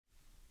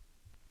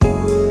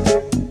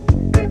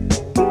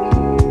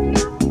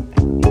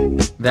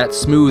That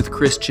smooth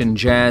Christian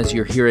jazz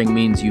you're hearing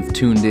means you've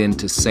tuned in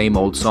to Same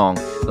Old Song,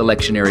 the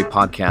lectionary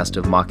podcast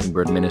of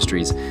Mockingbird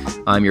Ministries.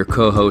 I'm your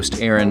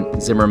co-host,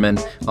 Aaron Zimmerman.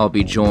 I'll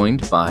be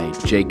joined by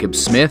Jacob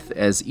Smith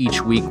as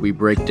each week we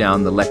break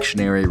down the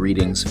lectionary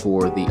readings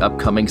for the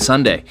upcoming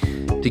Sunday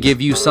to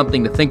give you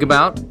something to think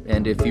about,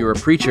 and if you're a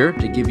preacher,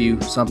 to give you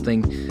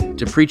something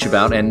to preach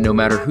about, and no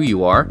matter who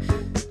you are,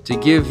 to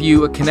give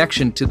you a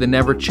connection to the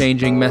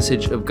never-changing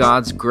message of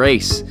God's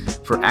grace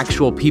for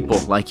actual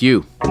people like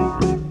you.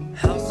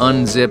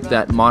 Unzip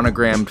that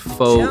monogrammed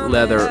faux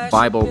leather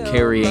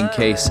Bible-carrying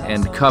case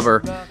and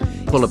cover,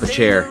 pull up a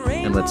chair,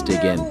 and let's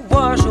dig in.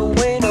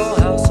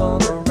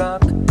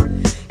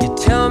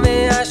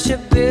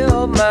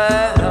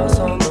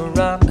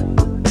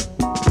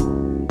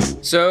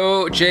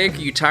 So, Jake, are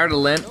you tired of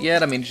Lent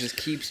yet? I mean, it just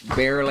keeps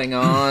barreling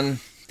on.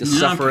 The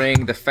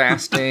suffering, the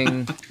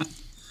fasting,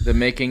 the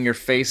making your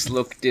face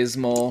look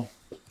dismal,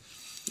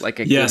 like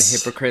a good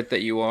hypocrite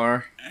that you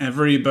are.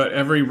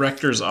 Every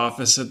rector's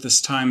office at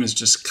this time is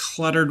just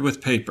cluttered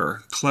with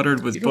paper,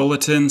 cluttered with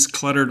bulletins,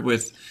 cluttered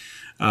with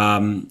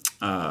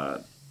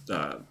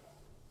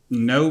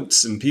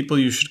notes and people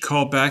you should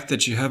call back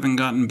that you haven't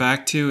gotten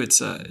back to.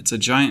 It's a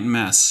giant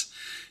mess.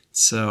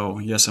 So,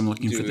 yes, I'm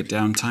looking for the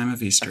downtime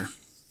of Easter.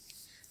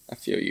 I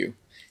feel you.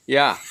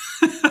 Yeah.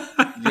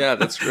 Yeah,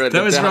 that's great.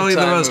 That was probably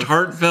the most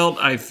heartfelt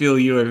I feel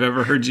you I've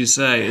ever heard you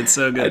say. It's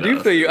so good. I do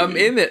feel you. I'm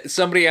in it.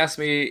 Somebody asked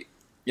me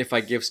if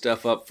I give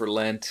stuff up for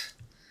Lent.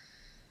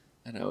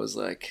 And I was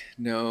like,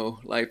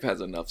 no, life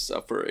has enough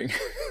suffering.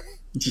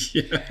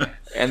 Yeah.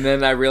 And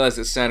then I realized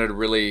it sounded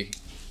really,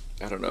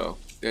 I don't know.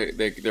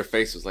 Their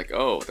face was like,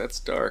 oh,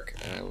 that's dark.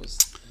 And I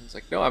was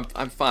like, no,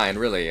 I'm fine,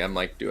 really. I'm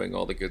like doing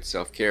all the good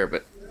self-care.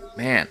 But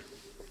man,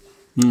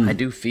 I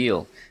do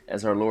feel,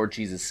 as our Lord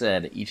Jesus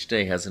said, each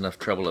day has enough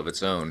trouble of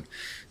its own.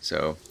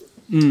 So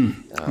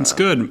it's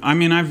good. I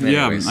mean, I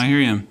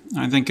hear you.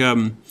 I think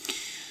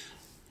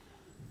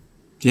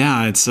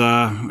it's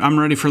I'm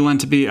ready for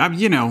Lent to be,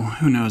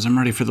 who knows? I'm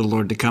ready for the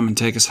Lord to come and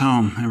take us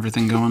home.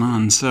 Everything going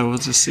on. So we'll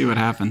just see what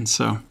happens.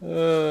 So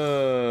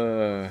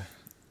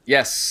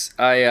yes,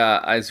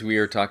 as we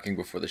were talking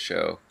before the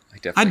show,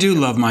 I do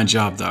love my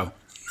job though.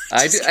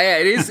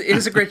 It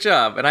is a great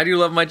job, and I do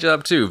love my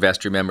job too.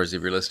 Vestry members,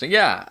 if you're listening,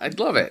 yeah, I'd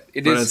love it.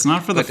 But it's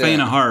not for the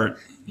faint of heart.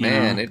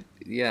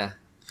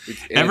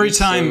 Every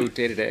time, so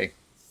day to day.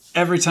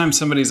 Every time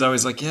somebody's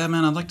always like, "Yeah,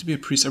 man, I'd like to be a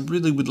priest. I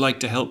really would like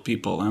to help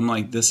people." I'm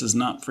like, "This is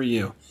not for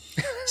you."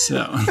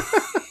 So,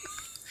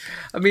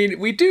 I mean,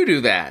 we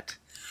do that.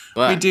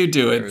 But we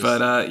do it,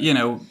 but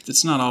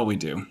it's not all we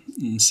do.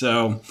 And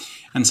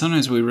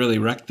sometimes we really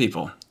wreck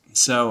people.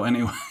 So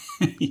anyway.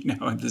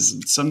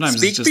 Sometimes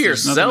speak it's just for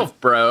yourself,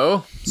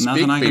 bro.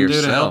 Nothing I can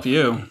do to help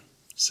you.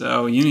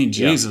 So you need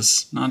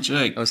Jesus, not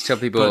Jake. I always tell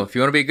people, if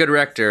you want to be a good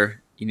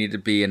rector, you need to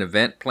be an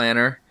event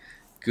planner,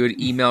 good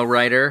email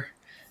writer,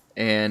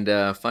 and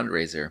a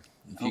fundraiser.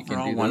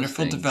 Overall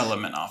wonderful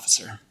development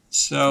officer.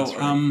 So,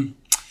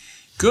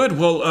 good.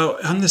 Well,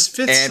 on this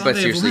fifth Sunday but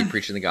seriously, of Lent,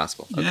 preaching the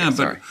gospel.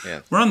 Okay,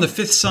 we're on the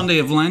fifth Sunday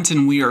of Lent,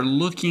 and we are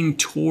looking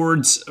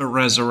towards a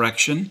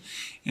resurrection.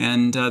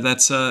 And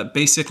that's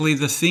basically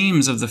the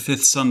themes of the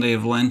fifth Sunday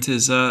of Lent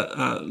is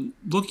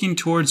looking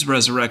towards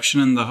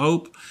resurrection and the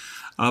hope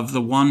of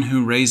the one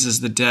who raises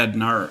the dead.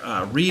 And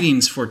our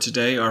readings for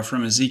today are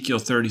from Ezekiel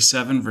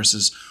 37,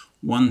 verses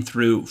 1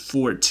 through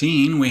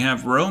 14. We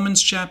have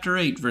Romans chapter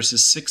 8,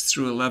 verses 6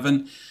 through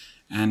 11.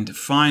 And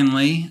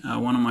finally,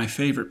 one of my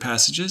favorite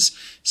passages,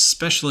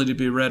 especially to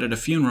be read at a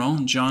funeral,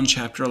 John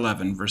chapter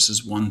 11,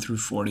 verses 1 through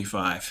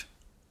 45.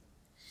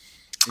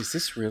 Is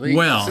this really?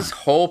 Is this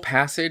whole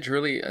passage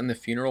really in the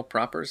funeral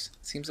propers?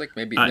 It seems like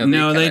maybe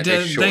no, they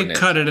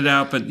cut it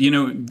out, but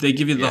they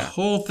give you the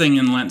whole thing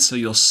in Lent, so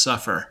you'll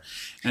suffer.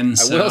 And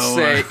so, I will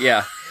say,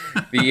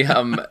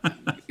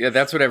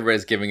 that's what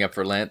everybody's giving up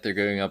for Lent. They're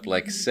giving up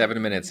like 7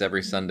 minutes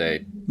every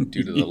Sunday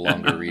due to the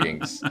longer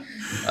readings.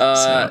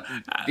 The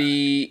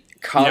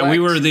collect. Yeah, we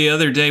were the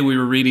other day. We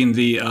were reading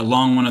the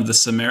long one of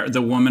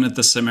the woman at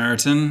the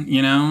Samaritan.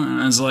 And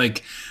I was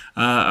like.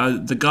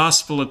 The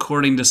Gospel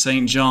according to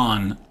St.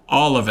 John,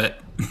 all of it.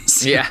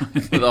 Yeah,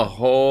 the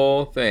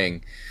whole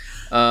thing.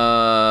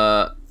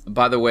 By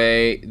the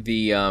way,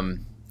 the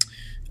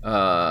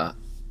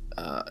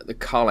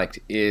collect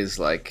is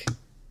like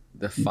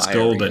the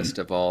fieriest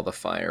of all the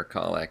fire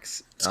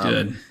collects. It's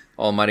good.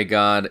 Almighty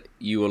God,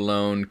 you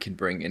alone can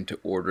bring into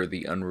order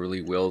the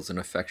unruly wills and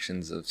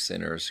affections of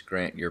sinners.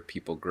 Grant your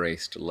people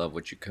grace to love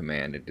what you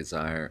command and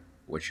desire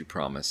what you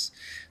promise,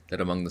 that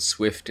among the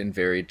swift and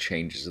varied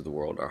changes of the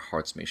world, our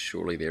hearts may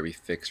surely there be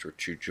fixed where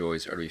true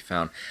joys are to be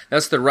found.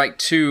 That's the right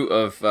two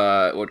of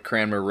what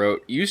Cranmer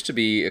wrote. It used to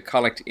be a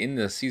collect in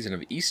the season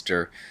of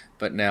Easter,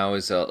 but now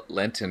is a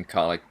Lenten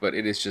collect. But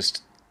it is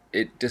just,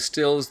 it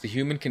distills the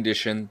human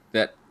condition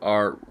that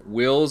our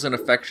wills and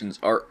affections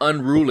are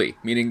unruly,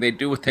 meaning they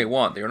do what they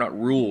want. They are not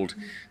ruled.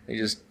 They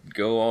just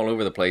go all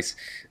over the place.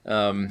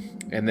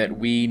 And that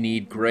we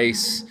need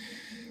grace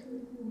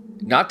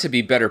not to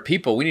be better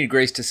people. We need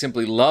grace to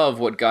simply love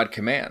what God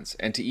commands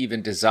and to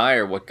even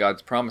desire what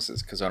God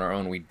promises, because on our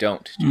own we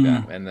don't do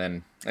that. And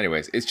then,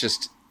 anyways, it's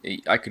just,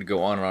 I could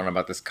go on and on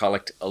about this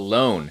collect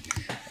alone.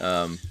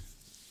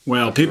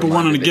 Well, people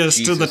wanted to get us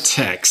to the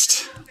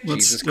text.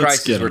 Jesus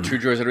Christ is where true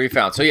joys are to be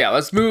found. So yeah,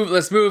 let's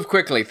move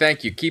quickly.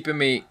 Thank you.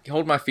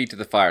 Hold my feet to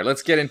the fire.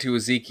 Let's get into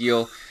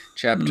Ezekiel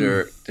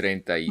chapter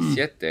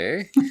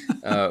 37,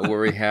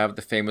 where we have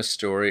the famous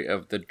story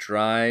of the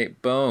dry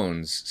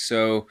bones.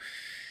 So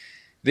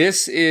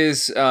this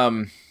is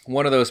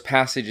one of those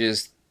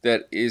passages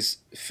that is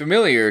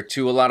familiar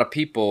to a lot of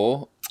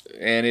people,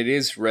 and it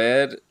is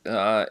read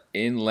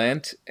in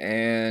Lent,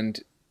 and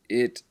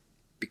it,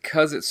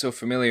 because it's so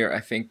familiar, I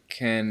think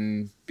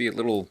can be a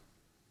little,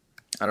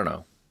 I don't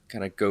know,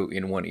 kind of go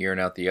in one ear and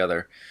out the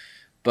other.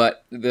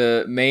 But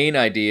the main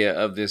idea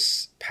of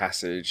this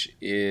passage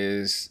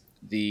is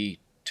the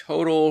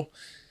total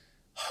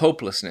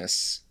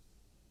hopelessness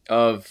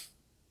of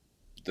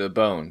the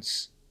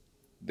bones.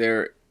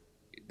 They're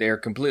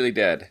completely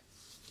dead.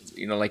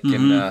 You know, like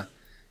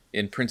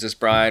in Princess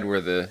Bride,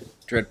 where the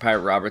Dread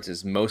Pirate Roberts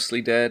is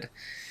mostly dead.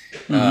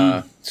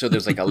 So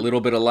there's like a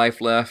little bit of life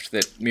left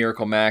that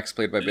Miracle Max,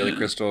 played by Billy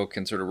Crystal,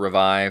 can sort of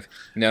revive.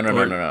 No.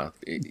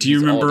 Do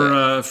you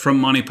remember from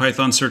Monty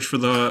Python Search for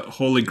the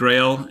Holy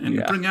Grail?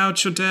 And bring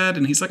out your dead.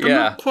 And he's like, I'm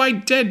not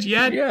quite dead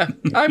yet. Yeah,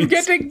 I'm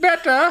getting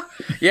better.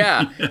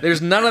 Yeah,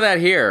 there's none of that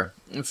here.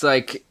 It's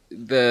like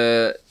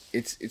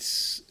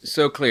it's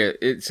so clear.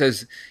 It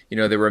says,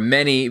 there were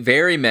many,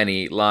 very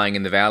many lying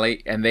in the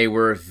valley, and they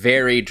were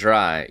very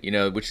dry,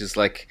 which is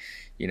like,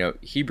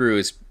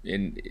 Hebrew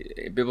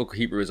biblical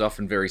Hebrew is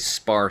often very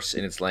sparse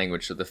in its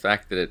language. So the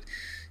fact that it,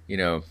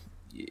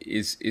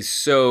 is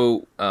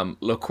so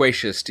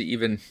loquacious to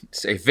even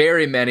say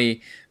very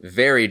many,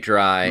 very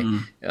dry,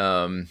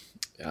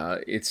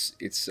 it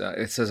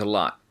says a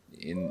lot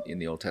in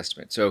the Old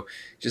Testament. So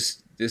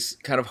just this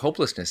kind of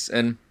hopelessness,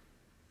 and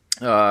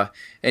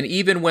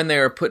even when they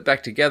are put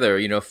back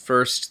together,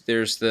 first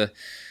there's the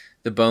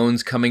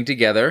bones coming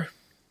together.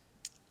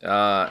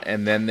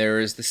 And then there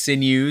is the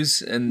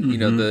sinews and,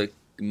 the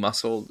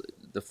muscle,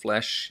 the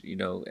flesh,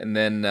 and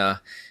then,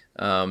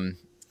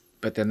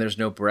 but then there's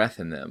no breath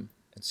in them.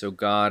 And so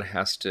God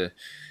has to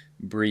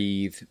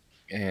breathe,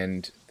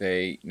 and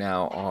they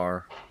now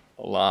are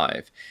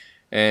alive.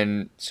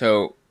 And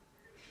so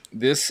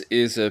this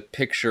is a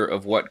picture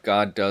of what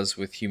God does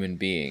with human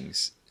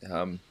beings,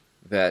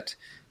 that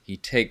he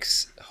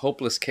takes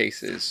hopeless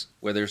cases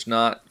where there's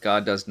not,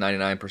 God does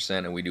 99%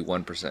 and we do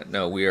 1%.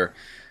 No, we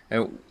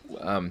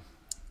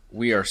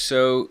are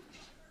so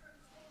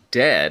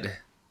dead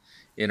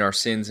in our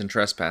sins and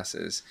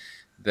trespasses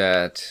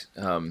that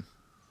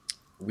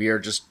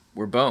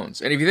we're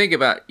bones. And if you think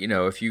about,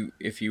 if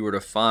you were to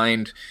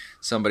find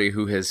somebody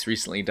who has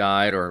recently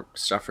died or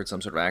suffered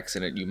some sort of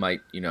accident, you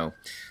might,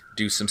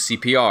 do some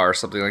CPR or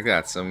something like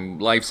that, some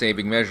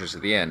life-saving measures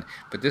at the end.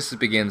 But this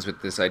begins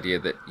with this idea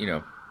that,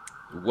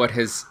 what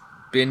is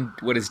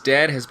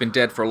dead has been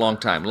dead for a long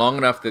time, long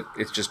enough that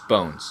it's just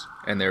bones.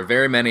 And there are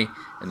very many,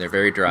 and they're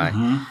very dry.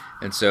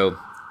 And so,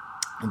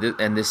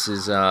 this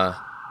is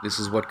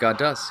what God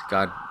does.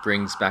 God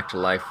brings back to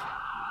life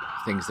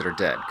things that are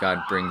dead.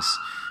 God brings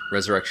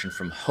resurrection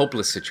from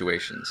hopeless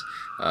situations.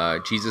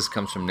 Jesus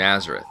comes from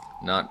Nazareth,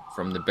 not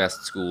from the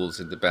best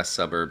schools or the best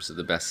suburbs or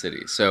the best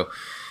cities. So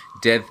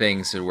dead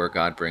things are where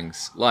God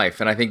brings life.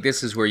 And I think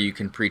this is where you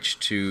can preach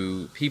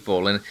to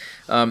people. And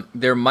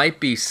there might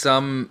be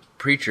some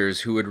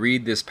preachers who would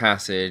read this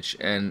passage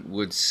and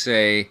would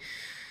say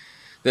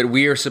that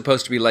we are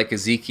supposed to be like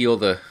Ezekiel,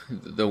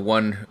 the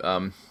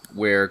one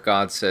where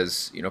God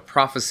says,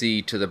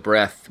 prophecy to the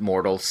breath,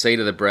 mortal, say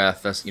to the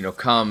breath,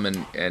 come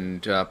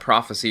and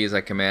prophecy as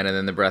I command, and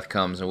then the breath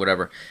comes, or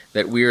whatever.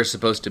 That we are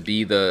supposed to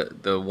be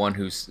the one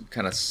who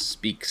kind of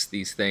speaks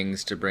these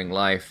things to bring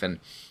life. And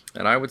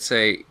I would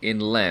say in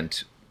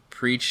Lent,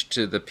 preach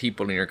to the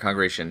people in your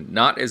congregation,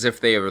 not as if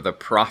they are the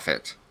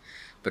prophet,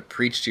 but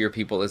preach to your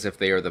people as if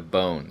they are the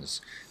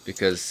bones,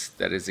 because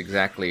that is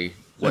exactly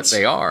what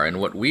they are and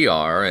what we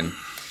are. And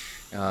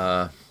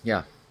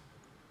yeah,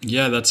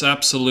 that's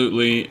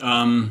absolutely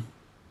right.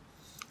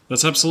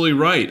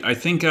 I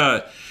think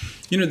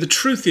the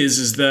truth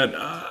is that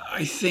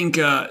I think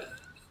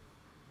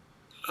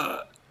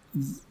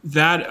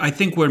that I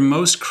think where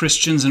most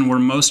Christians and where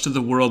most of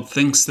the world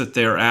thinks that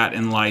they're at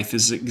in life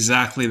is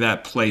exactly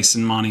that place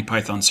in Monty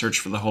Python Search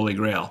for the Holy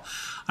Grail.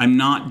 I'm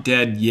not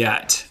dead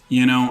yet.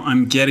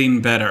 I'm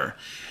getting better.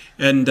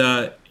 And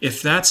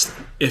if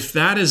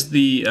that is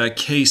the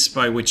case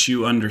by which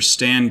you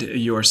understand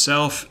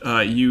yourself,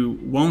 you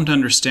won't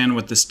understand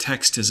what this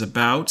text is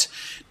about,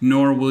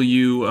 nor will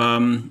you,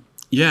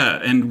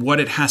 and what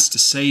it has to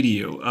say to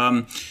you.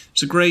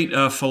 There's a great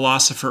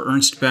philosopher,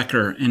 Ernst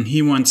Becker, and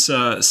he once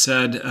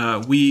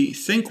said, we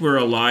think we're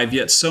alive,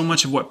 yet so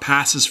much of what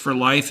passes for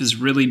life is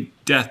really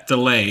death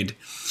delayed,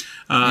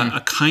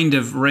 a kind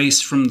of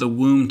race from the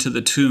womb to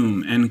the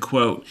tomb, end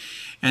quote.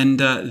 And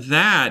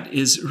that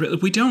is,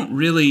 we don't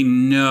really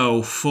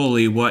know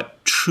fully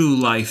what true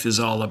life is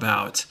all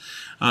about.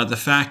 The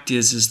fact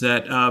is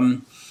that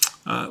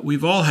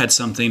we've all had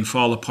something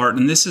fall apart,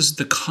 and this is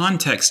the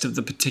context of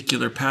the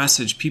particular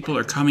passage. People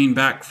are coming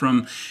back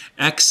from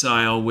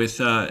exile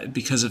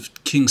because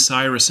of King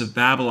Cyrus of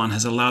Babylon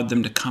has allowed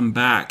them to come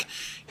back.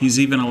 He's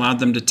even allowed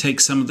them to take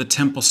some of the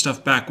temple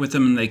stuff back with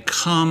them, and they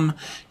come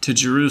to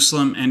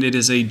Jerusalem, and it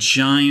is a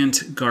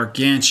giant,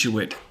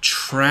 gargantuan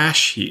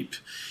trash heap.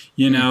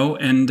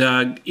 And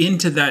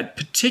into that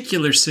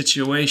particular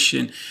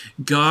situation,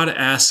 God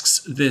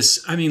asks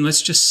this,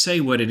 let's just say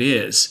what it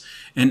is,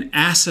 an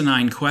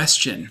asinine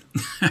question.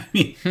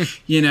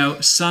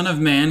 Son of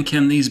man,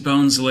 can these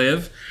bones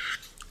live?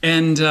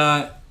 And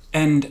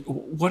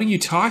what are you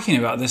talking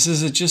about? This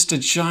is just a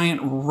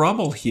giant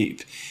rubble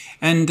heap.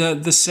 And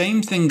the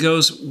same thing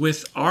goes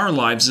with our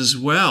lives as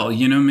well.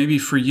 Maybe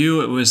for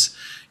you it was,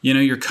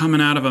 you're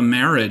coming out of a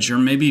marriage, or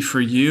maybe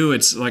for you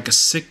it's like a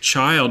sick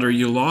child, or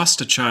you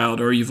lost a child,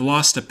 or you've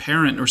lost a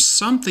parent, or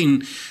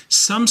something,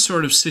 some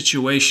sort of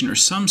situation, or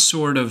some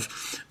sort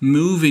of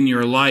move in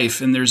your life,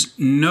 and there's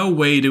no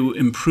way to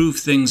improve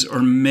things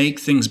or make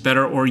things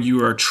better, or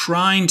you are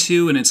trying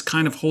to, and it's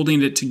kind of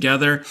holding it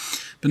together,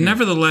 but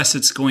nevertheless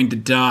it's going to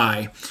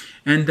die.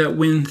 And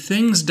when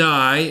things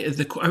die,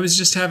 I was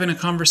just having a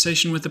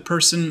conversation with a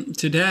person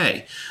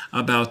today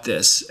about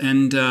this.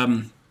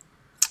 And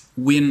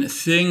when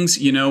things,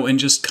 and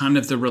just kind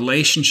of the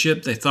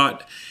relationship, they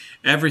thought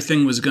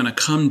everything was going to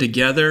come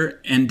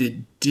together, and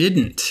it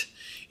didn't.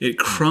 It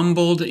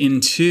crumbled in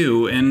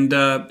two. And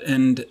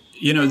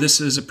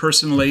this is a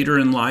person later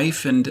in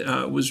life, and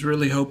was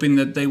really hoping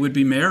that they would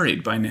be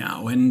married by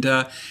now. And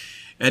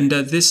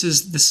this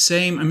is the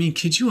same.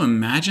 Could you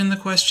imagine the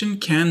question?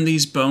 Can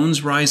these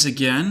bones rise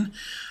again?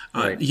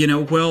 Right.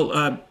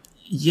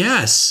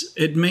 Yes,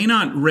 it may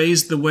not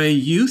raise the way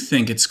you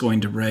think it's going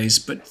to raise,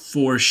 but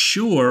for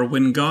sure,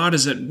 when God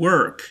is at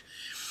work,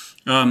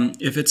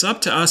 if it's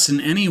up to us in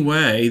any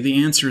way,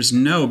 the answer is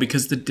no,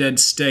 because the dead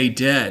stay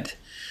dead.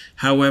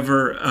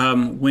 However,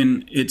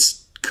 when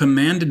it's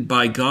commanded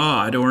by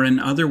God, or in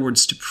other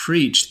words, to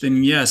preach,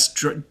 then yes,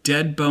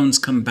 dead bones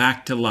come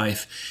back to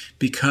life,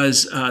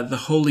 because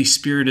the Holy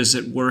Spirit is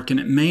at work, and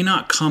it may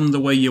not come the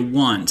way you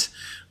want,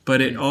 but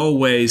it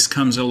always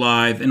comes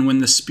alive. And when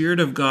the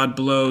Spirit of God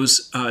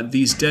blows,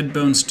 these dead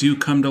bones do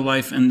come to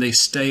life, and they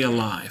stay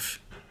alive.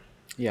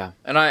 Yeah,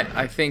 and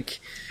I think,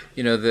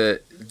 the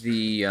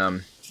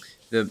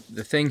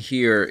thing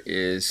here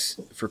is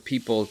for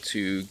people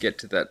to get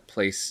to that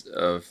place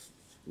of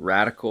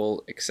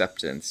radical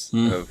acceptance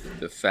of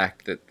the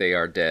fact that they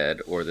are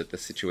dead, or that the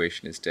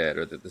situation is dead,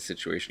 or that the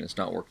situation has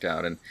not worked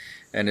out, and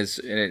it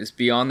is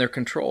beyond their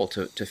control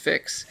to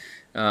fix.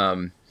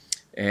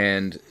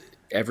 And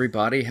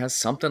everybody has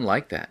something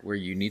like that, where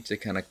you need to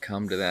kind of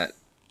come to that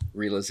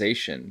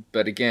realization.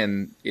 But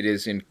again, it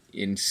is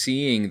in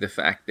seeing the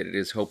fact that it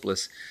is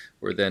hopeless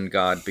where then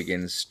God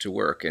begins to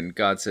work. And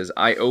God says,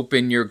 I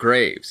open your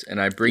graves, and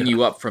I bring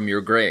you up from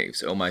your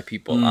graves, O my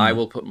people. I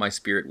will put my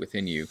spirit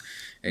within you,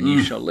 and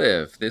you shall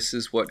live. This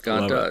is what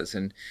God does.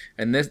 And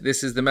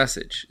this is the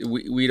message.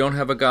 We don't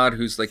have a God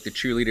who's like the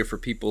cheerleader for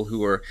people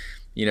who are,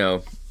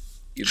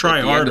 try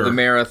at the harder. end of the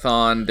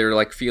marathon, they're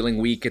like feeling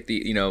weak at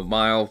the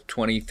mile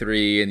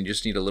 23, and you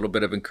just need a little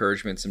bit of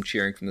encouragement, some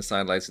cheering from the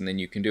sidelines, and then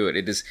you can do it.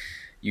 It is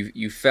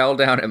you fell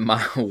down at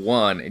mile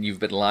 1, and you've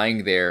been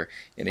lying there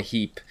in a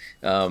heap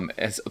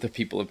as other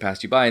people have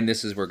passed you by, and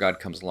this is where God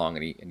comes along,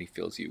 and he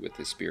fills you with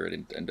His Spirit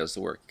and does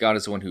the work. God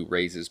is the one who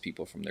raises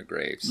people from their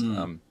graves.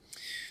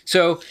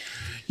 So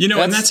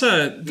and that's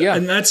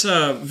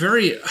a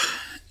very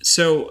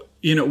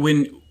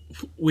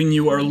when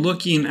you are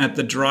looking at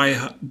the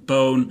dry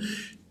bone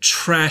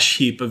trash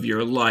heap of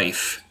your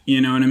life,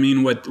 you know what I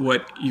mean?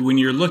 When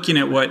you're looking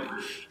at what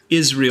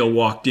Israel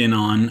walked in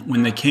on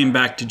when they came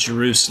back to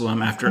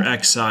Jerusalem after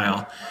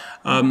exile,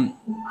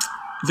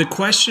 the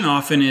question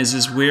often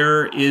is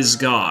where is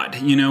God?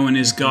 And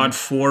is God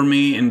for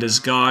me? And does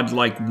God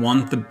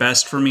want the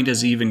best for me?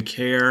 Does He even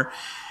care?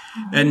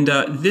 And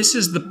this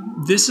is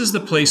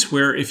the place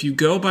where if you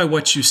go by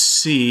what you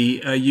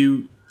see,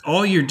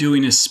 all you're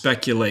doing is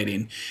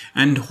speculating.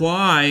 And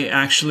why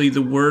actually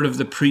the word of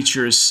the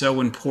preacher is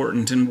so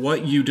important, and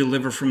what you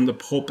deliver from the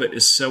pulpit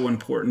is so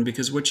important,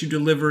 because what you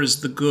deliver is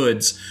the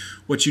goods.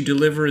 What you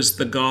deliver is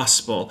the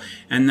gospel.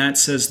 And that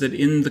says that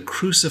in the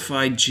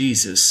crucified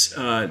Jesus,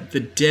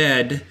 the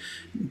dead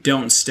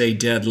don't stay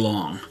dead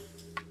long.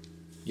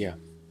 Yeah.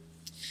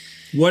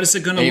 What is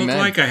it going to look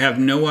like? I have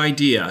no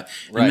idea.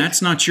 Right. And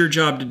that's not your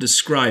job to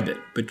describe it.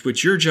 But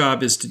what your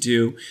job is to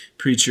do,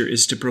 preacher,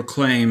 is to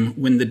proclaim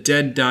when the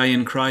dead die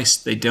in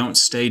Christ, they don't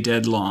stay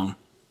dead long.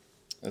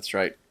 That's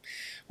right.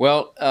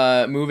 Well,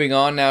 moving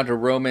on now to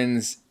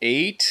Romans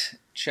 8,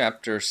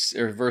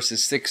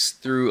 verses 6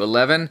 through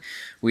 11.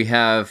 We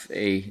have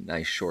a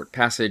nice short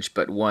passage,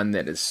 but one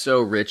that is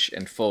so rich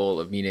and full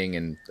of meaning,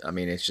 and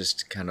it's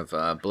just kind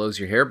of blows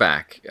your hair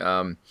back.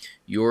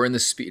 You're in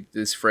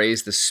this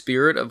phrase, the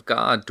Spirit of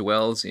God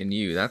dwells in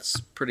you.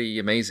 That's pretty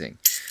amazing.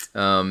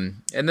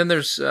 And then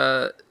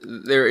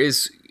there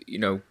is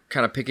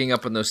kind of picking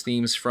up on those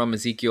themes from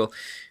Ezekiel.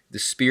 the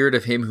spirit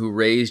of him who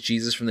raised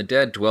Jesus from the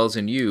dead dwells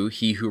in you.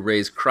 He who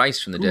raised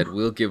Christ from the dead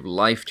will give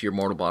life to your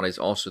mortal bodies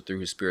also through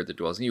his spirit that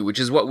dwells in you, which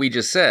is what we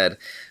just said.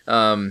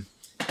 That's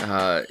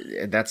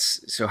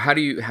so. How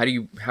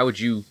would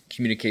you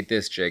communicate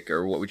this, Jake,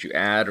 or what would you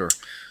add, or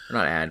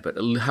not add, but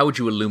how would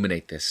you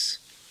illuminate this?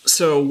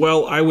 So,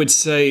 well, I would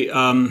say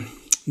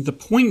the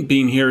point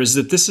being here is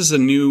that this is a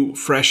new,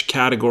 fresh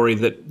category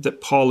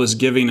that Paul is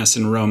giving us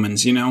in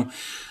Romans.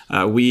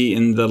 We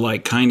in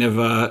the kind of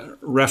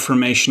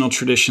reformational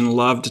tradition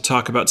love to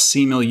talk about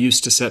simul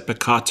justus et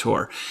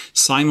peccator,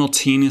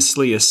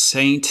 simultaneously a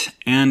saint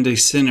and a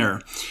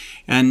sinner.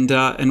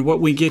 And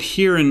what we get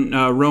here in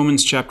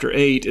Romans chapter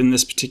 8 in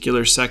this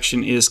particular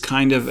section is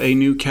kind of a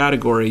new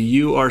category.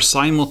 You are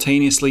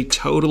simultaneously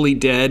totally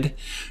dead,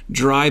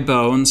 dry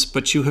bones,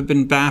 but you have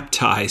been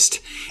baptized.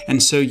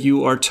 And so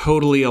you are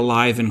totally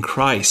alive in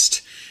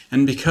Christ.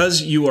 And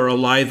because you are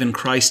alive in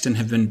Christ and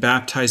have been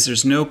baptized,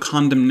 there's no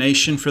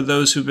condemnation for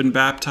those who've been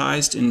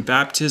baptized. In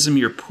baptism,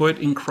 you're put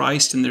in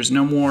Christ, and there's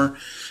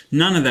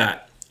none of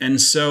that. And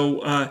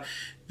so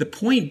the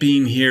point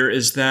being here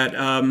is that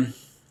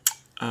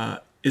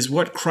is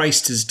what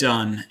Christ has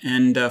done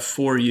and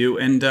for you,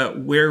 and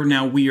where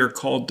now we are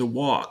called to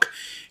walk.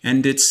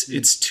 And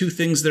it's two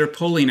things that are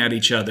pulling at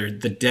each other.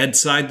 The dead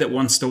side that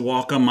wants to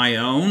walk on my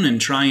own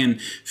and try and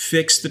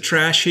fix the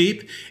trash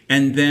heap,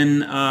 and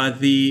then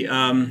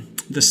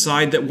the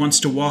side that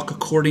wants to walk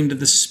according to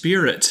the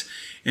Spirit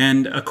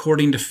and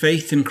according to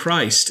faith in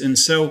Christ. And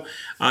so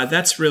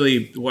that's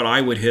really what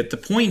I would hit. The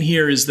point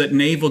here is that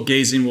navel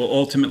gazing will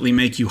ultimately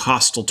make you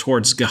hostile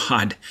towards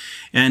God.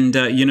 And,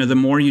 the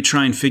more you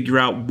try and figure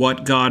out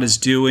what God is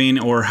doing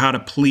or how to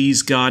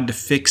please God to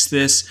fix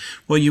this,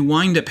 well, you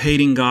wind up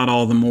hating God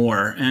all the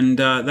more. And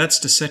that's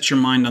to set your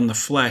mind on the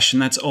flesh, and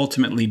that's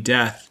ultimately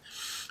death.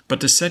 But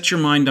to set your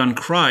mind on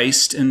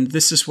Christ, and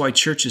this is why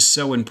church is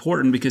so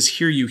important, because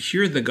here you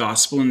hear the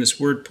gospel and this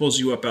word pulls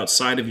you up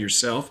outside of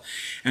yourself,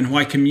 and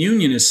why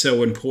communion is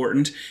so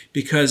important,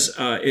 because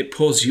it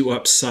pulls you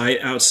outside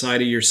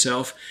of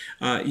yourself.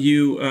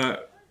 You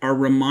are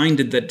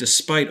reminded that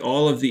despite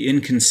all of the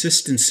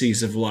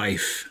inconsistencies of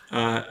life,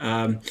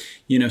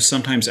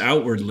 sometimes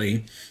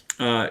outwardly,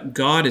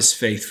 God is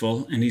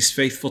faithful, and he's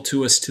faithful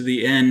to us to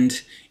the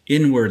end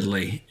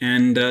inwardly,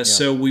 and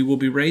so we will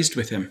be raised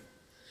with him.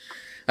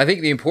 I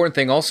think the important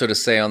thing also to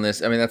say on this,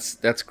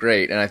 that's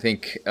great. And I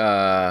think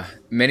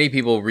many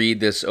people read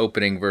this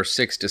opening verse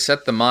 6, to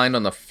set the mind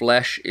on the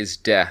flesh is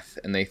death.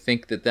 And they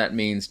think that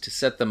means to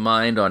set the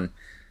mind on,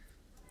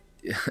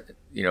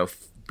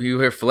 you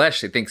hear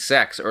flesh, they think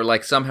sex,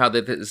 or somehow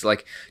that is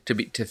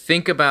to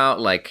think about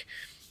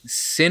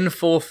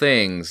sinful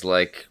things,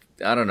 I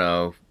don't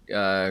know,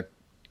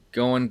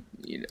 going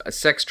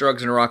sex,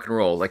 drugs, and rock and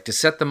roll, to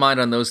set the mind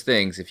on those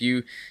things. If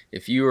you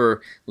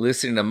were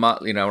listening to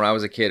when I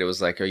was a kid, it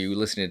was are you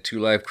listening to Two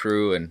Live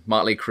Crew and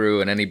Motley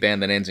Crue and any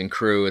band that ends in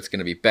crew, it's going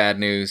to be bad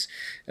news.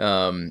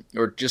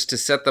 Or just to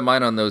set the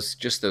mind on those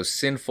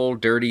sinful,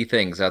 dirty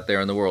things out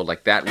there in the world,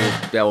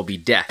 that will be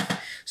death.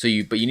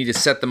 But you need to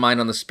set the mind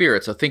on the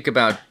Spirit. So think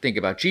about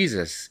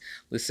Jesus,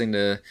 listen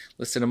to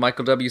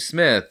Michael W.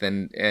 Smith,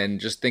 and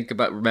just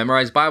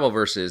memorize Bible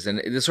verses, and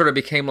this sort of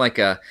became like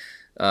a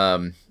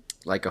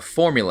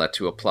formula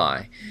to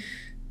apply.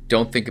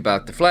 Don't think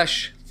about the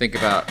flesh, think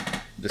about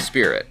the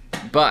Spirit.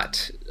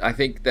 But I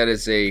think that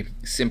is a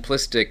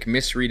simplistic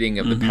misreading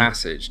of the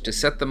passage. To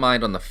set the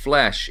mind on the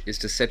flesh is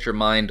to set your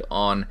mind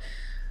on,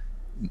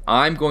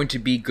 I'm going to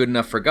be good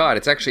enough for God.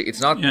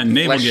 It's not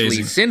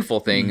fleshly,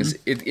 sinful things.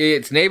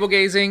 It's navel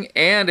gazing,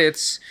 and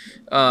it's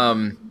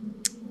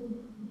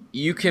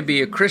you can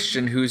be a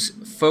Christian who's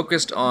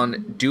focused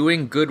on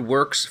doing good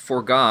works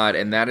for God,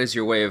 and that is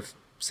your way of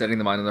setting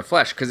the mind on the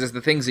flesh, because it's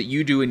the things that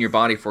you do in your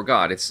body for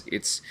God.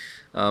 It's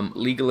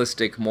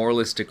legalistic,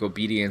 moralistic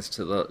obedience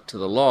to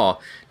the law.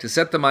 To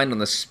set the mind on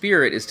the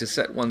Spirit is to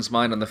set one's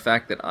mind on the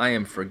fact that I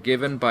am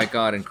forgiven by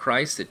God in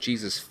Christ, that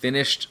Jesus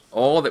finished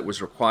all that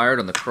was required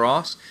on the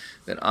cross,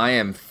 that I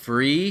am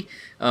free.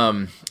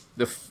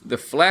 The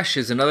flesh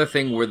is another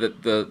thing where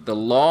the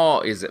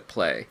law is at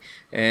play.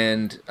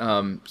 And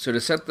so to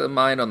set the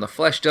mind on the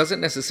flesh doesn't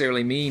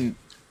necessarily mean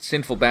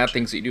sinful, bad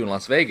things that you do in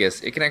Las Vegas.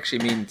 It can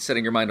actually mean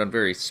setting your mind on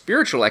very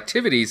spiritual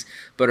activities,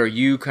 but are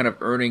you kind of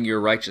earning your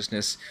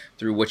righteousness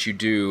through what you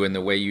do and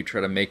the way you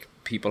try to make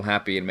people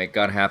happy and make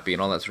God happy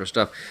and all that sort of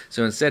stuff.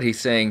 So instead he's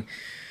saying,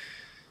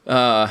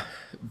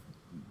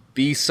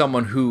 be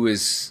someone who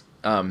is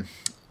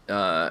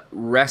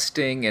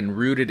resting and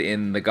rooted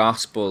in the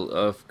gospel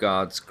of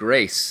God's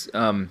grace.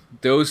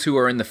 Those who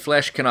are in the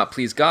flesh cannot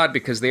please God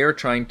because they are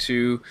trying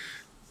to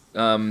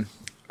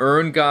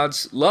earn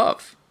God's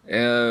love.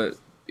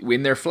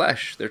 In their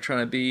flesh, they're trying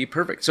to be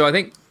perfect. So I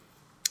think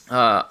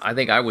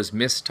I was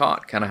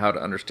mistaught kind of how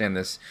to understand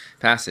this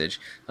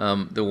passage.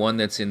 The one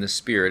that's in the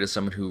Spirit is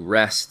someone who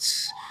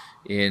rests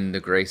in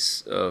the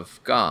grace of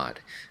God.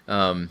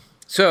 And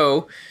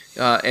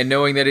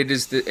knowing that it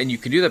is and you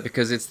can do that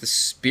because it's the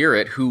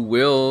Spirit who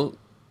will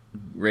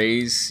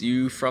raise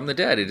you from the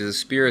dead. It is a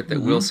Spirit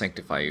that will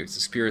sanctify you. It's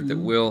a Spirit that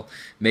will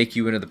make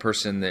you into the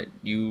person that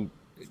you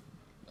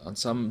on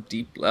some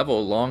deep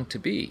level, long to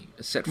be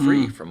set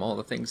free from all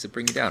the things that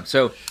bring you down.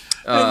 So,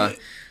 that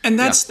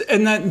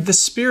the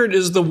Spirit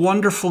is the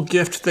wonderful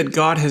gift that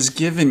God has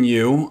given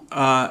you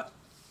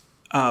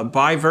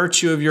by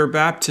virtue of your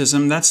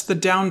baptism. That's the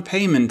down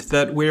payment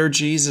that where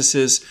Jesus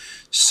is,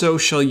 so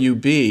shall you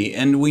be.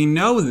 And we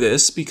know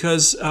this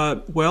because,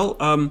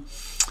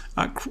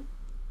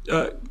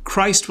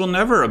 Christ will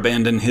never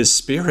abandon his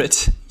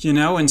Spirit,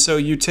 and so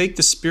you take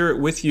the Spirit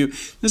with you.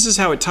 This is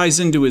how it ties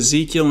into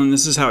Ezekiel, and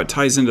this is how it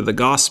ties into the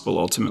gospel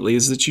ultimately,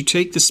 is that you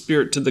take the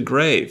Spirit to the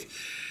grave.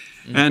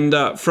 And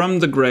from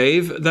the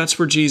grave, that's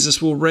where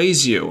Jesus will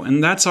raise you.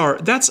 And that's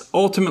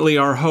ultimately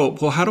our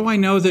hope. Well, how do I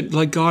know that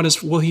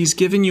he's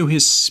given you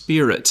his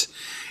Spirit?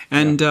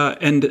 And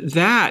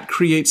that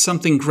creates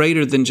something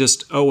greater than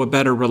just, a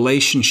better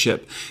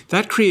relationship.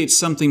 That creates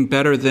something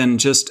better than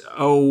just,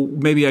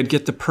 maybe I'd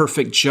get the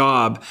perfect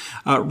job.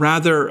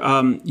 Rather,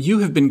 you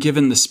have been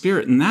given the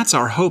Spirit, and that's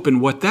our hope.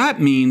 And what that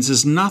means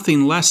is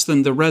nothing less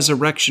than the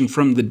resurrection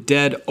from the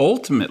dead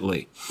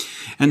ultimately.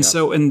 And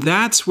and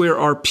that's where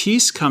our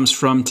peace comes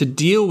from, to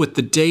deal with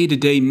the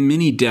day-to-day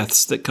mini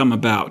deaths that come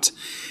about.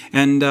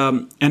 And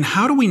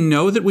how do we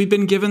know that we've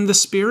been given the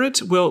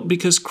Spirit? Well,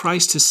 because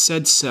Christ has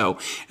said so,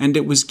 and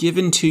it was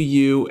given to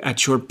you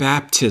at your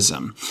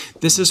baptism.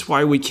 This is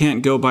why we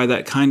can't go by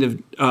that kind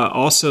of,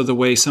 also the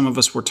way some of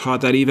us were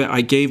taught that even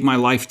I gave my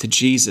life to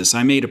Jesus.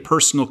 I made a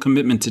personal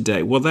commitment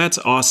today. Well, that's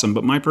awesome,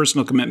 but my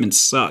personal commitment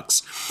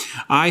sucks.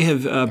 I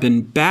have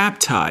been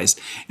baptized,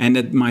 and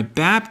at my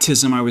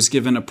baptism I was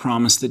given a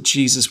promise that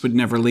Jesus would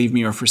never leave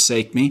me or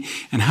forsake me.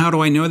 And how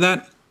do I know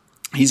that?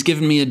 He's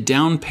given me a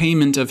down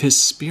payment of his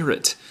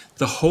Spirit,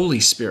 the Holy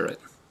Spirit.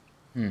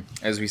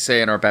 As we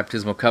say in our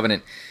baptismal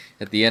covenant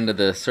at the end of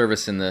the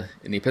service in the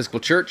Episcopal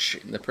Church,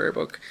 in the prayer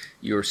book,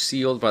 you're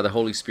sealed by the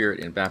Holy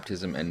Spirit in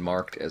baptism and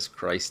marked as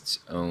Christ's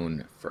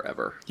own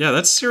forever. Yeah,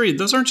 that's serious.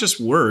 Those aren't just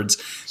words.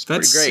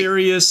 That's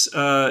serious,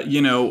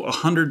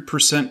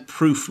 100%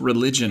 proof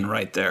religion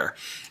right there.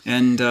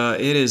 And that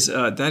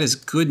is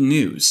good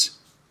news.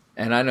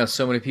 And I know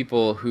so many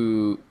people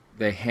who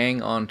they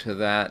hang on to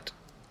that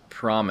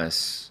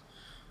promise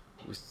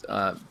with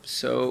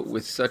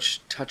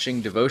such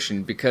touching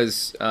devotion,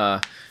 because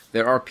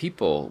there are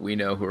people we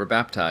know who are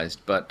baptized,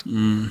 but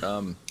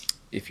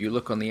if you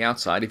look on the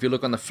outside, if you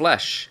look on the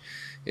flesh,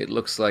 it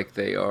looks like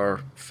they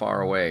are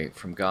far away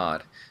from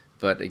God.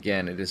 But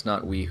again, it is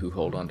not we who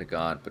hold on to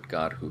God, but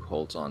God who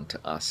holds on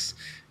to us.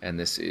 And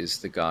this is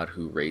the God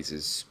who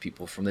raises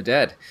people from the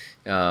dead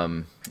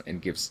and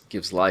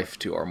gives life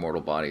to our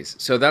mortal bodies.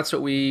 So that's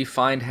what we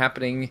find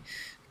happening,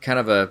 kind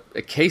of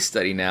a case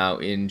study now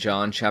in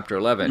John chapter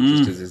 11,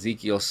 just as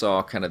Ezekiel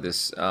saw kind of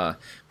this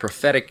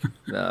prophetic,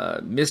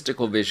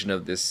 mystical vision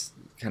of this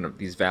kind of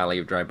these valley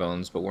of dry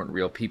bones, but weren't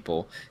real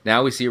people.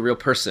 Now we see a real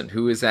person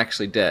who is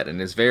actually dead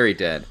and is very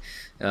dead.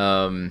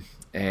 And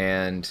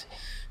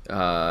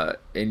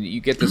you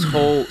get this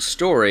whole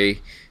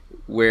story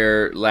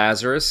where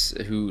Lazarus,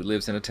 who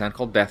lives in a town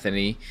called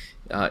Bethany,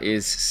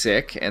 is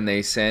sick, and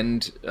they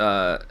send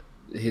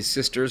his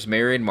sisters,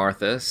 Mary and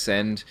Martha,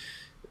 send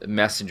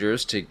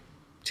messengers to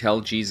tell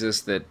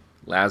Jesus that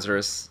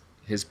Lazarus,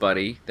 his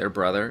buddy, their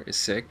brother, is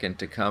sick and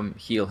to come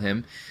heal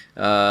him.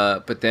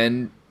 But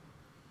then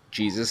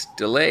Jesus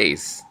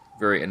delays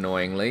very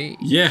annoyingly.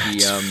 Yeah.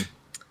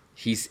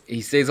 He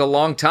stays a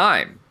long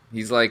time.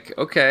 He's like,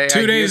 okay,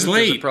 2 days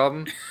late. There's a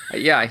problem.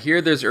 I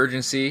hear there's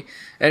urgency,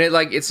 and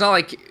it's not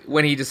like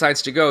when he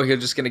decides to go, he's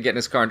just going to get in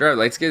his car and drive.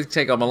 Like, it's going to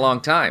take him a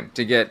long time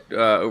to get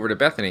over to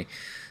Bethany.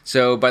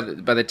 So by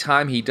the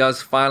time he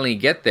does finally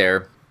get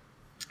there,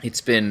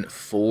 it's been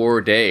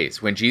 4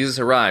 days. When Jesus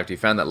arrived, he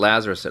found that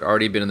Lazarus had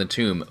already been in the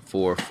tomb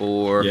for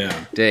 4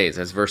 days.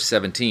 That's verse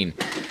 17.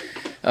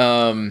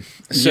 The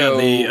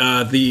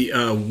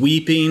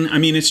weeping. I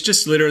mean, it's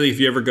just literally, if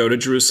you ever go to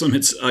Jerusalem,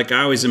 it's like,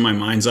 I always in my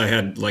mind's eye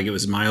had like it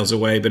was miles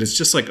away, but it's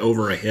just like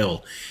over a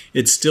hill.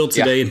 It's still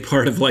today in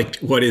part of like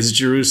what is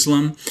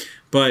Jerusalem,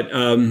 but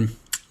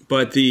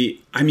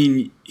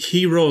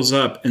he rolls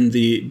up, and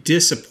the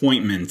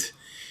disappointment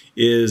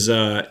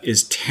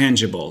is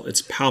tangible.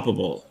 It's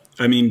palpable.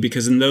 I mean,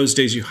 because in those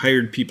days you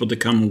hired people to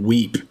come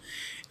weep.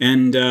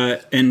 And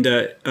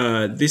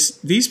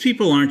these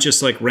people aren't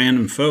just like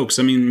random folks.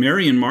 I mean,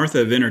 Mary and Martha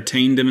have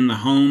entertained him in the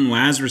home.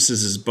 Lazarus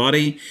is his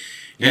buddy,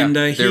 and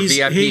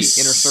he's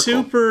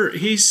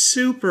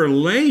super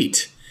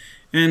late.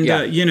 And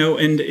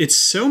and it's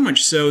so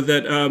much so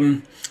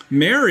that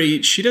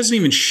Mary, she doesn't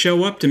even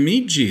show up to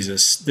meet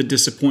Jesus. The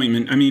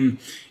disappointment. I mean,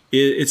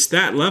 it's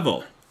that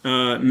level.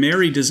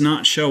 Mary does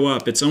not show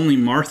up. It's only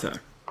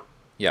Martha.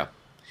 Yeah.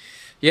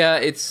 Yeah,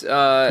 it's...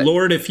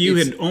 Lord, if you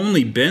had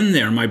only been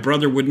there, my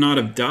brother would not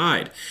have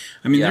died.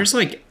 I mean, there's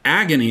like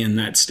agony in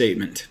that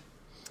statement.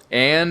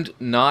 And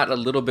not a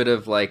little bit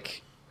of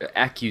like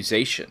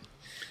accusation.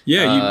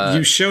 Yeah,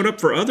 you showed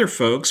up for other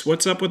folks.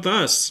 What's up with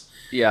us?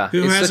 Yeah,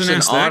 who hasn't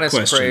asked that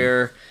question?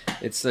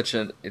 It's such an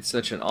honest prayer. It's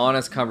such an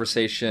honest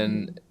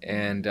conversation,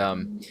 and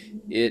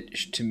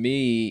to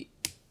me,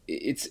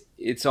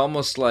 it's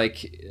almost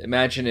like,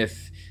 imagine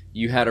if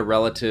you had a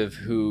relative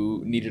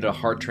who needed a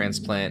heart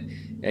transplant,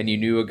 and you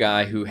knew a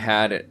guy who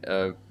had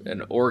a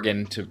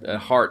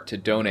heart to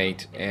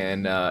donate,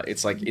 and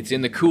it's like it's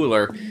in the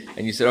cooler,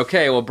 and you said,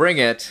 okay, well, bring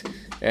it.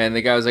 And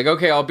the guy was like,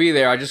 okay, I'll be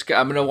there. I'm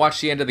going to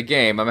watch the end of the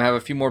game. I'm going to have a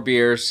few more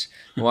beers,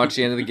 watch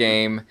the end of the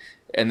game.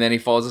 And then he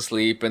falls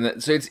asleep.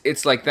 And so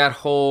it's like that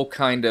whole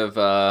kind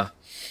of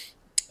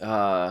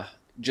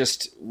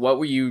just what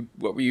were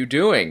you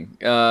doing?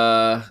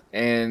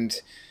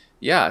 And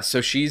yeah,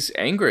 so she's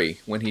angry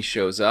when he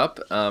shows up,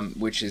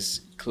 which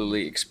is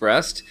clearly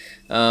expressed.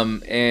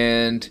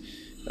 And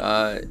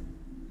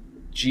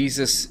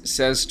Jesus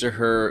says to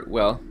her,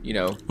 well,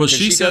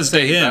 she says to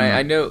him,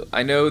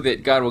 I know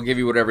that God will give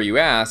you whatever you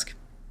ask.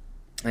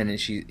 And then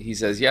he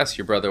says, yes,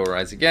 your brother will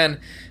rise again.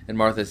 And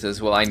Martha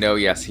says, well, I know,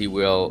 yes, he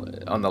will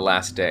on the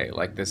last day.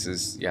 Like this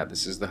is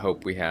the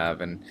hope we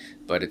have.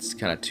 But it's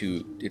kind of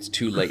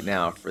too late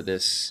now for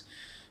this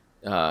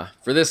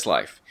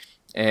life.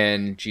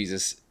 And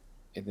Jesus,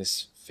 in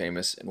this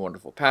famous and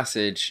wonderful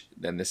passage,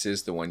 then this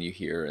is the one you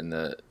hear in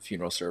the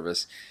funeral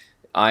service.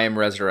 I am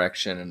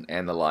resurrection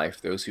and the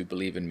life. Those who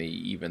believe in me,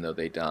 even though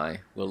they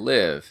die, will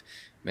live.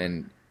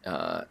 And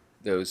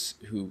those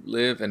who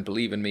live and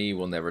believe in me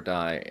will never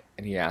die.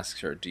 And he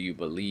asks her, do you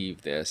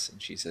believe this? And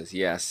she says,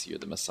 yes, you're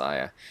the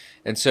Messiah.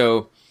 And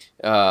so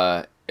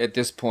at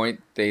this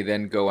point, they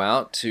then go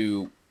out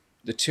to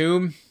the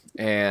tomb,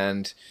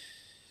 and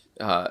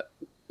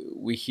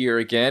we hear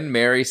again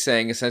Mary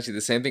saying essentially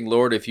the same thing.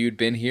 Lord, if you'd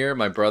been here,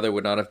 my brother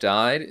would not have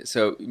died.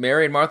 So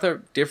Mary and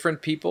Martha,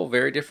 different people,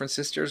 very different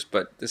sisters,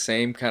 but the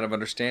same kind of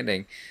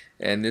understanding.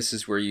 And this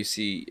is where you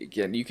see,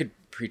 again, you could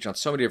preach on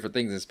so many different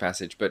things in this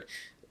passage, but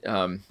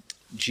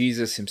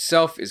Jesus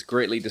himself is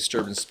greatly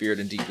disturbed in spirit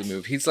and deeply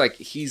moved. He's like,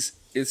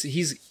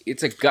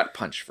 it's a gut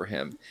punch for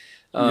him.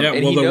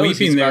 The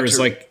weeping there is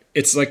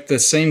it's like the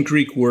same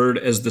Greek word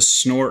as the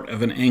snort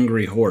of an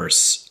angry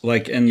horse.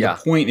 The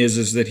point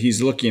is that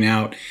he's looking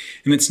out,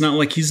 and it's not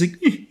like he's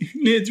like,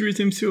 Nazareth,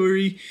 I'm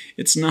sorry.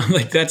 It's not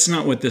like that's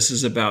not what this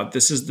is about.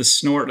 This is the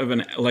snort of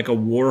a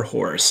war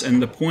horse.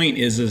 And the point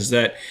is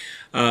that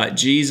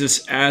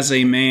Jesus, as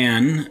a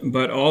man,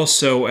 but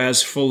also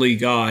as fully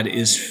God,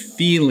 is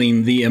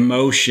feeling the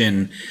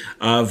emotion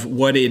of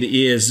what it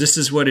is. This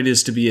is what it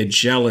is to be a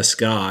jealous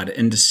God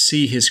and to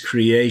see his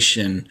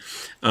creation.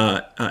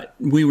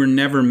 We were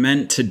never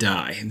meant to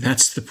die.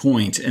 That's the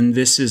point. And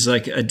this is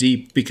like a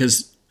deep,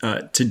 because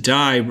to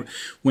die,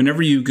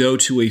 whenever you go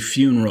to a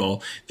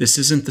funeral, this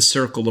isn't the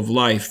circle of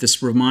life.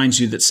 This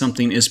reminds you that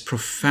something is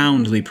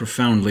profoundly,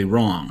 profoundly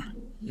wrong.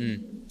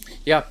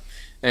 Yeah.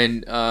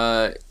 And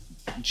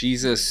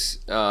Jesus,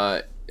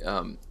 it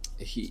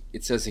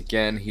says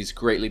again, he's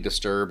greatly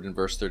disturbed in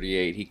verse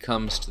 38. He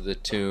comes to the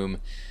tomb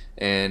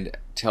and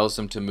tells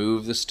them to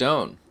move the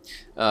stone.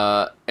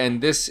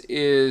 And this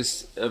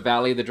is a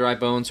valley of the dry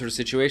bones sort of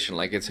situation.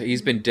 Like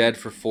he's been dead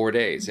for 4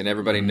 days, and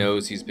everybody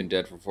knows he's been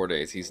dead for 4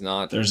 days. He's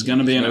not. There's going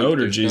to be an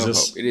odor,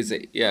 Jesus. No hope.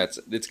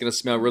 It's going to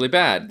smell really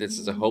bad. This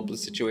is a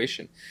hopeless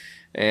situation.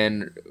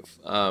 And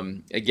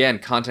again,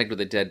 contact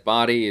with a dead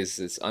body is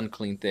this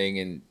unclean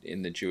thing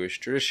in the Jewish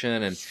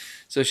tradition, and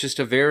so it's just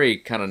a very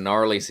kind of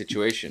gnarly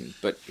situation.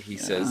 But he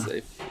says,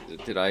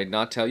 "Did I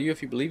not tell you?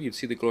 If you believe, you'd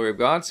see the glory of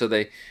God." So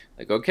they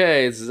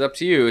okay, this is up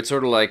to you. It's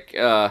sort of like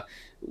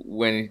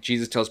when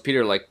Jesus tells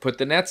Peter, put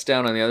the nets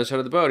down on the other side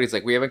of the boat. He's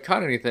like, we haven't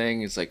caught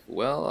anything. He's like,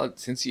 well,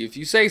 if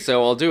you say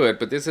so, I'll do it.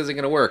 But this isn't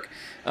going to work.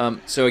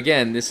 So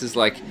again, this is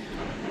like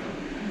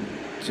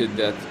to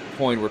that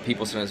point where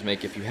people sometimes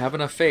make, if you have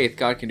enough faith,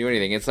 God can do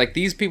anything. It's like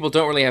these people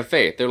don't really have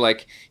faith. They're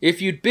like, if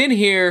you'd been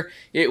here,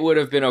 it would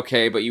have been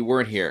okay, but you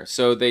weren't here.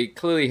 So they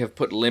clearly have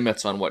put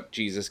limits on what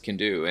Jesus can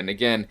do. And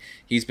again,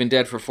 he's been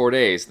dead for 4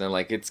 days. And they're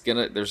like,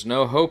 there's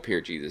no hope here,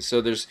 Jesus.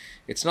 So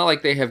it's not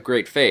like they have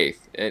great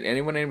faith. And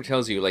anyone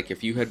tells you,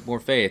 if you had more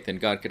faith, then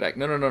God could act.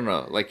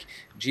 No.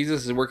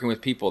 Jesus is working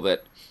with people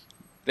that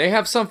they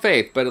have some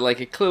faith, but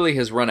it clearly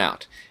has run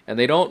out. And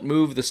they don't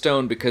move the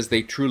stone because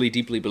they truly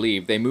deeply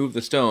believe. They move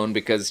the stone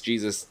because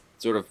Jesus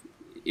sort of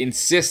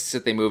insists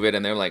that they move it,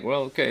 and they're like,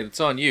 well, okay,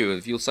 it's on you.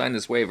 If you'll sign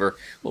this waiver,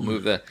 we'll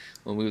move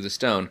the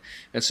stone.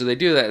 And so they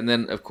do that, and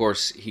then of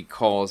course he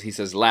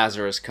says,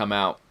 Lazarus, come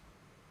out.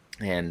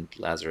 And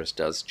Lazarus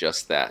does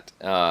just that.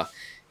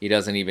 He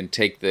doesn't even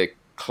take the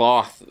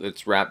cloth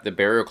that's wrapped, the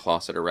burial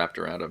cloths that are wrapped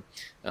around him.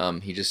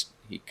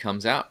 He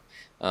comes out.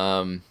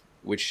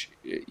 Which,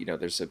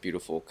 there's a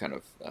beautiful kind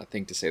of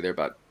thing to say there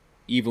about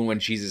even when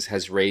Jesus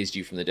has raised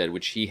you from the dead,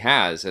 which he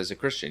has as a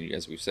Christian.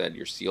 As we've said,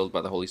 you're sealed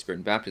by the Holy Spirit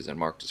in baptism,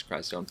 marked as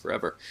Christ's own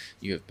forever.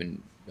 You have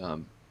been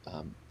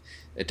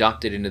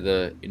adopted into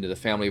the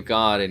family of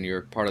God, and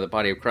you're part of the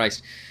body of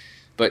Christ.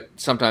 But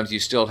sometimes you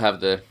still have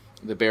the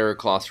burial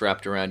cloths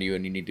wrapped around you,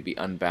 and you need to be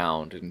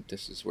unbound. And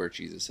this is where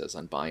Jesus says,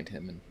 unbind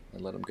him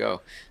and let him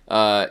go.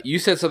 You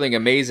said something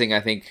amazing, I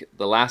think,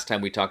 the last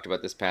time we talked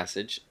about this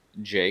passage,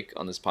 Jake,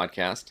 on this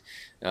podcast.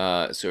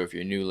 So if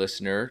you're a new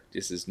listener,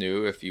 this is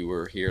new. If you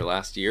were here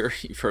last year,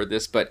 you've heard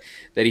this, but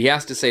that he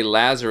has to say,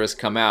 Lazarus,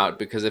 come out,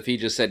 because if he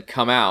just said,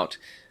 come out,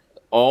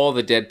 all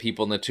the dead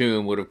people in the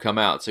tomb would have come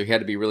out. So he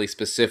had to be really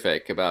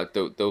specific about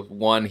the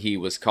one he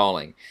was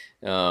calling,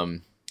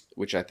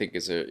 which I think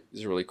is a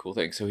really cool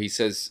thing. So he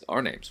says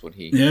our names when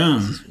he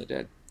rises from the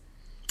dead.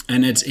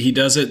 And he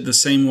does it the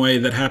same way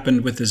that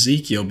happened with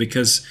Ezekiel,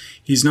 because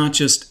he's not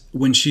just,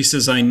 when she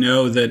says, I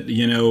know that,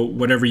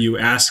 whatever you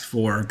ask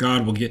for,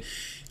 God will get,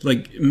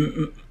 like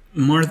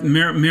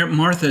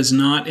Martha is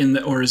not in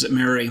the, or is it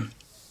Mary,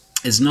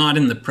 is not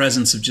in the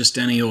presence of just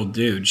any old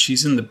dude.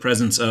 She's in the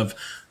presence of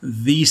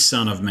the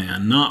Son of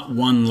Man, not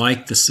one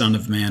like the Son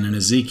of Man in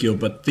Ezekiel,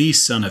 but the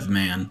Son of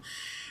Man.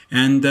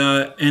 And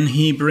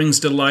he brings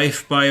to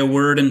life by a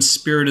word and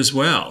spirit as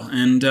well.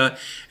 And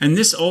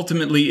this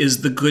ultimately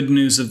is the good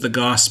news of the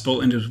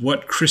gospel, and is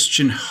what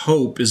Christian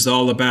hope is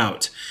all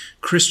about.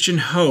 Christian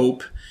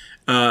hope,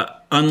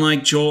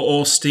 unlike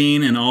Joel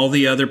Osteen and all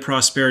the other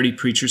prosperity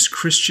preachers,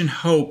 Christian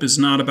hope is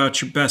not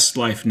about your best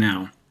life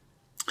now.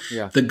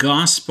 Yeah. The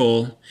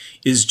gospel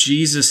is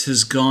Jesus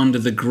has gone to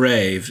the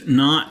grave,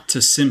 not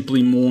to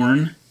simply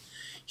mourn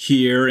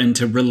here and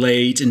to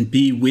relate and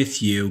be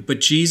with you,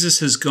 but Jesus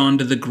has gone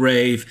to the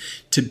grave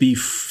to be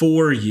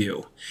for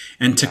you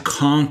and to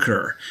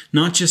conquer,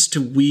 not just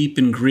to weep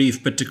and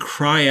grieve, but to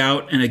cry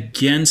out and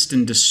against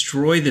and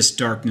destroy this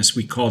darkness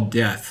we call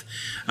death.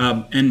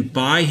 And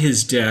by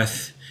his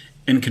death,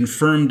 and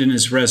confirmed in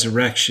his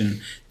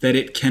resurrection, that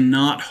it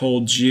cannot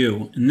hold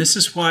you. And this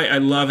is why I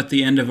love at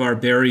the end of our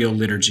burial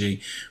liturgy,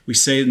 we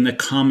say in the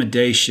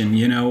commendation,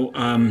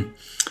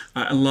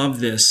 I love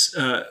this.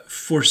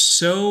 For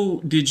so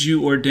did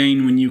you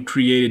ordain when you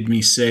created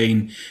me,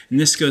 saying, and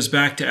this goes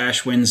back to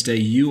Ash Wednesday,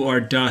 you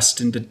are dust,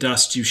 and to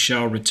dust you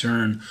shall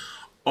return.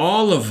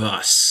 All of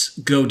us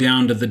go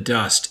down to the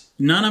dust.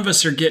 None of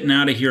us are getting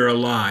out of here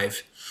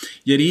alive.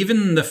 Yet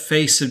even in the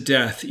face of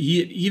death,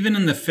 even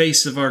in the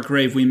face of our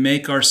grave, we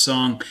make our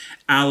song,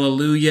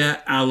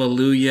 Alleluia,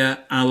 Alleluia,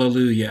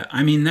 Alleluia.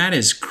 I mean, that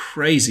is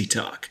crazy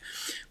talk.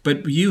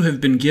 But you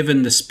have been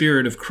given the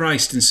Spirit of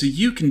Christ, and so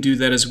you can do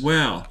that as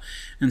well.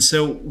 And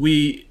so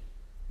we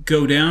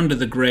go down to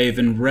the grave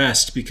and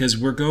rest, because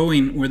we're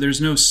going where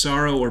there's no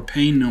sorrow or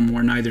pain no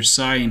more, neither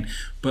sighing,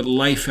 but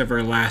life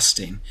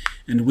everlasting.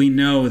 And we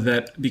know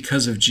that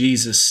because of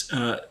Jesus,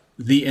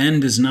 the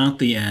end is not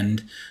the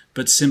end,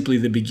 but simply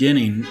the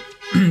beginning,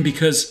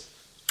 because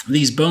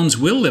these bones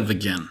will live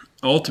again.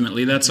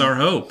 Ultimately, that's our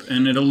hope,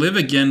 and it'll live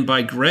again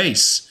by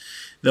grace.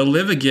 They'll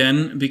live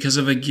again because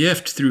of a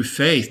gift through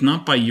faith,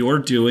 not by your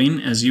doing,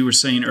 as you were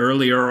saying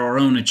earlier, our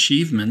own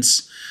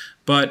achievements,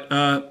 but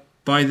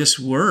by this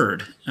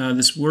word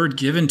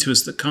given to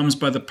us that comes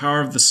by the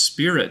power of the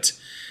Spirit,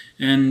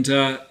 and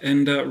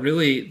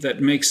really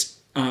that makes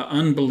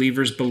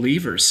unbelievers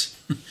believers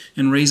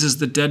and raises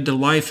the dead to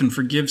life and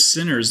forgives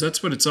sinners.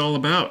 That's what it's all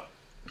about.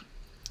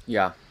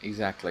 Yeah,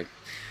 exactly.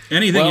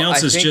 Anything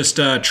else is just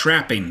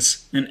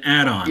trappings, an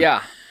add-on.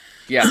 Yeah.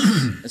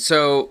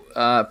 So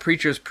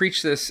preachers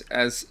preach this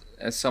as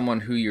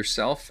someone who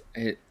yourself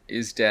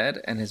is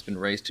dead and has been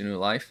raised to new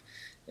life,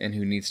 and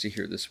who needs to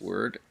hear this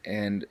word,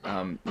 and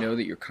know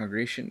that your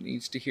congregation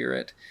needs to hear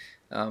it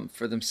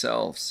for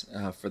themselves,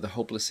 for the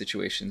hopeless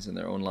situations in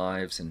their own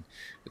lives and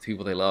with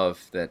people they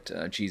love,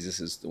 that Jesus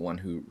is the one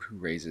who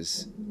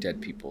raises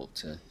dead people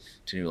to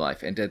new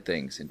life, and dead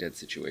things and dead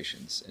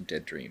situations and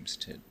dead dreams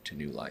to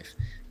new life.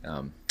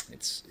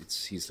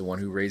 He's the one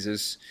who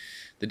raises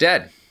the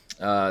dead.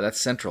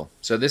 That's central.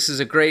 So this is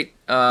a great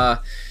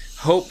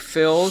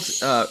hope-filled,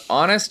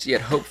 honest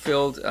yet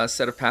hope-filled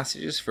set of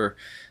passages for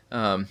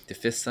the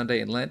fifth Sunday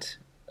in Lent.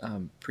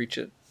 Preach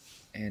it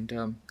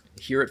and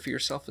hear it for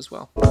yourself as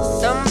well.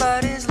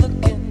 Somebody's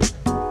looking,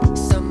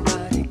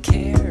 somebody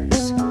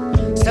cares,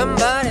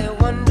 somebody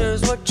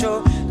wonders what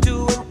you're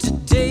doing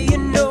today. You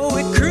know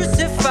we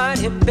crucified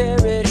him,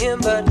 buried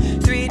him, but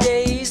 3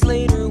 days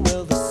later,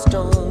 well, the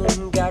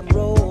stone got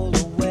rolled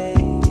away.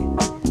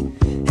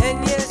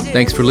 And yes,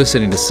 Thanks for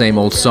listening to Same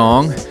Old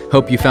Song.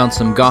 Hope you found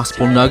some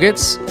gospel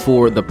nuggets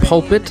for the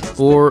pulpit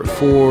or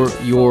for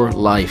your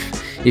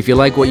life. If you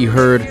like what you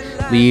heard,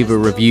 leave a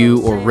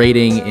review or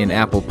rating in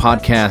Apple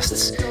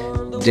Podcasts.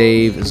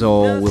 Dave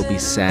Zoll will be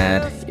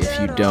sad if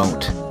you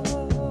don't.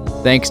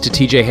 Thanks to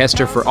TJ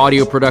Hester for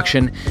audio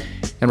production,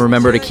 and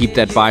remember to keep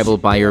that Bible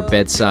by your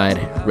bedside,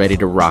 ready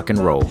to rock and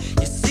roll.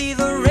 you see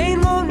the rain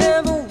will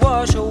never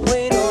wash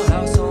away no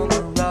house on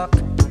the rock.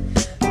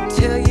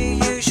 Tell you